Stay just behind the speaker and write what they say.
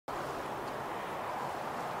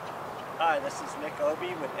Hi, this is Nick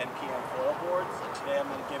Obie with NPM Foil Boards, and today I'm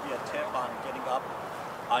going to give you a tip on getting up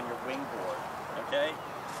on your wing board. Okay,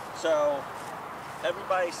 so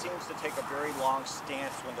everybody seems to take a very long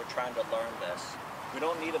stance when they're trying to learn this. We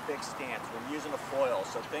don't need a big stance. We're using a foil,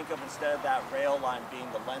 so think of, instead of that rail line being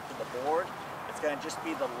the length of the board, it's going to just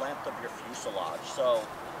be the length of your fuselage. So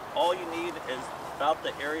all you need is about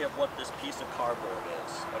the area of what this piece of cardboard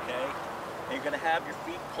is. Okay, and you're going to have your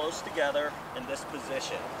feet close together in this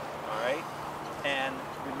position. Alright, and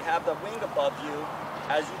when you have the wing above you,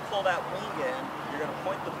 as you pull that wing in, you're going to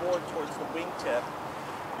point the board towards the wingtip.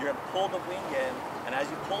 You're going to pull the wing in, and as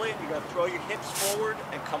you pull in, you're going to throw your hips forward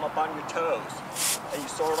and come up on your toes. And you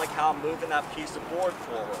sort of like how I'm moving that piece of board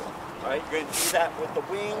forward. Alright, you're going to do that with the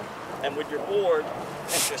wing and with your board,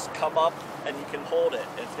 and just come up and you can hold it.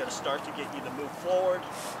 And it's going to start to get you to move forward,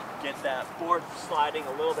 get that board sliding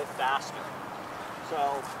a little bit faster.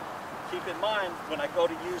 So keep in mind, when I go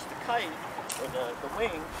to use the kite, or the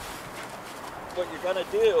wing, what you're going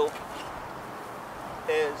to do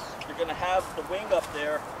is you're going to have the wing up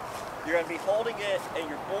there, you're going to be holding it, and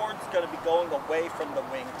your board's going to be going away from the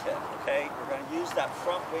wingtip, okay? We're going to use that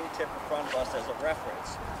front wingtip in front of us as a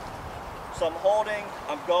reference. So I'm holding,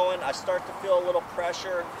 I'm going, I start to feel a little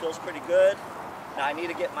pressure, feels pretty good. Now I need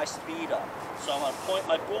to get my speed up. So I'm going to point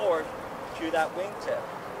my board to that wingtip.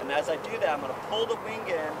 And as I do that, I'm going to pull the wing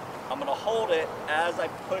in, I'm going to hold it as I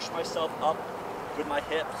push myself up with my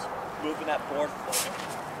hips, moving that board forward.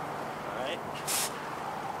 Alright?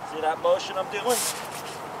 See that motion I'm doing?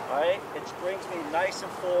 Alright? It brings me nice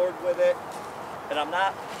and forward with it. And I'm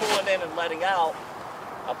not pulling in and letting out.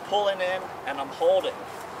 I'm pulling in and I'm holding.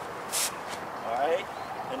 Alright?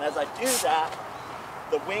 And as I do that,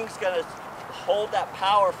 the wing's going to hold that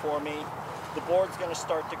power for me. The board's going to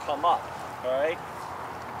start to come up. Alright?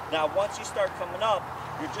 Now once you start coming up,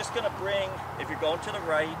 you're just going to bring, if you're going to the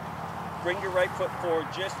right, bring your right foot forward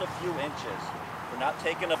just a few inches. We're not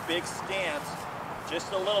taking a big stance,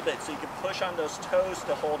 just a little bit, so you can push on those toes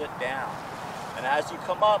to hold it down. And as you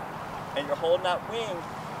come up and you're holding that wing,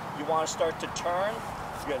 you want to start to turn.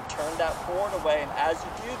 You're going to turn that board away, and as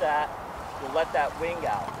you do that, you'll let that wing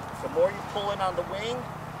out. The more you pull in on the wing,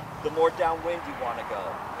 the more downwind you want to go.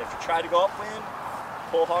 If you try to go upwind,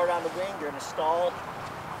 pull hard on the wing, you're going to stall,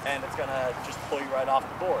 and it's going to just pull you right off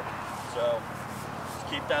the board. So just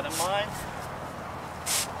keep that in mind.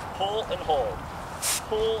 Pull and hold.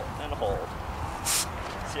 Pull and hold.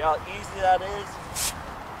 See how easy that is?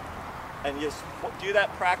 And just do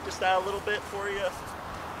that, practice that a little bit for you.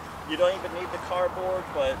 You don't even need the cardboard,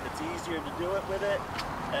 but it's easier to do it with it.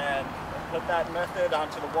 And put that method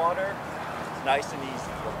onto the water. It's nice and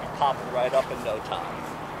easy. You'll be popping right up in no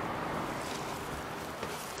time.